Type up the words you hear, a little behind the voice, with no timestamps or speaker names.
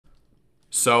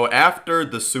So after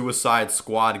the Suicide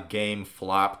Squad game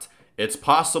flopped, it's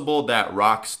possible that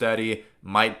Rocksteady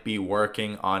might be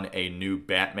working on a new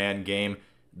Batman game.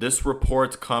 This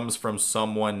report comes from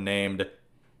someone named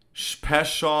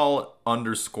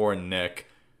Special_Nick,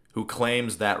 who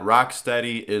claims that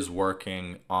Rocksteady is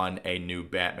working on a new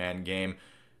Batman game.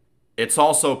 It's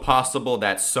also possible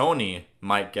that Sony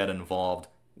might get involved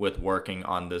with working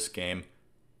on this game.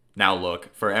 Now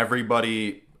look, for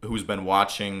everybody who's been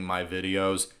watching my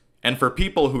videos, and for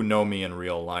people who know me in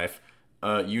real life,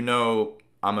 you know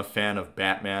I'm a fan of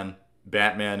Batman.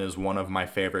 Batman is one of my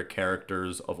favorite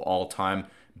characters of all time.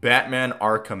 Batman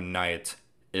Arkham Knight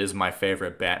is my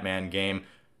favorite Batman game,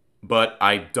 but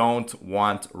I don't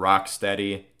want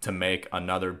Rocksteady to make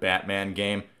another Batman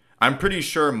game. I'm pretty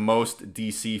sure most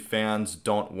DC fans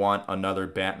don't want another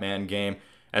Batman game,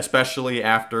 especially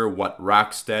after what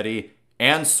Rocksteady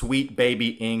and Sweet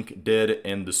Baby Inc. did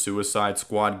in the Suicide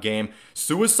Squad game.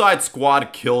 Suicide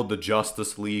Squad killed the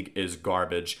Justice League is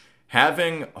garbage.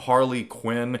 Having Harley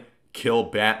Quinn kill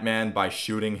Batman by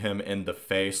shooting him in the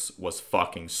face was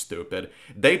fucking stupid.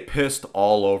 They pissed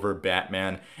all over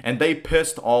Batman, and they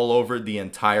pissed all over the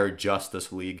entire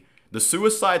Justice League. The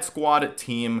Suicide Squad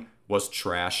team was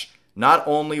trash. Not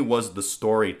only was the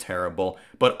story terrible,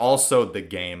 but also the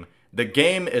game. The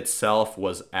game itself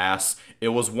was ass. It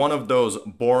was one of those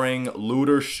boring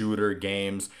looter-shooter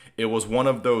games. It was one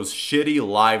of those shitty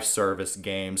live service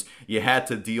games. You had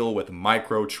to deal with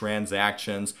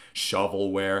microtransactions,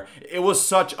 shovelware. It was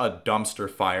such a dumpster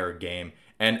fire game.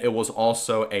 And it was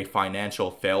also a financial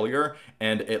failure,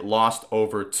 and it lost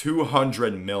over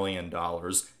 $200 million.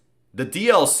 The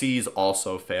DLCs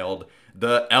also failed.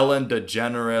 The Ellen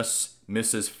DeGeneres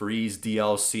Mrs. Freeze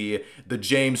DLC, the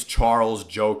James Charles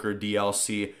Joker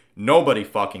DLC. Nobody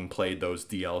fucking played those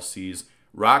DLCs.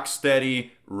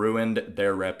 Rocksteady ruined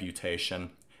their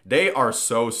reputation. They are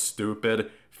so stupid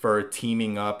for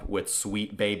teaming up with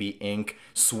Sweet Baby Inc.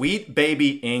 Sweet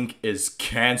Baby Inc. is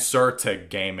cancer to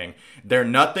gaming. They're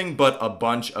nothing but a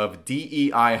bunch of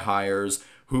DEI hires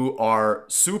who are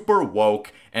super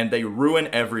woke, and they ruin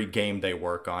every game they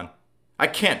work on. I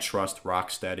can't trust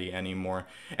Rocksteady anymore.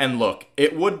 And look,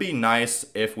 it would be nice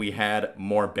if we had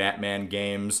more Batman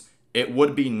games. It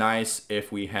would be nice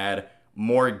if we had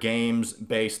more games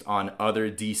based on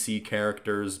other DC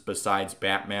characters besides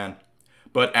Batman.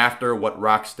 But after what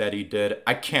Rocksteady did,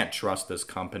 I can't trust this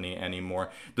company anymore.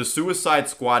 The Suicide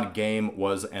Squad game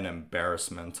was an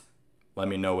embarrassment. Let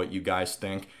me know what you guys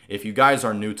think. If you guys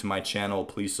are new to my channel,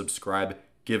 please subscribe,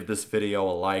 give this video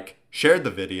a like, share the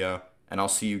video, and I'll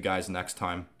see you guys next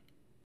time.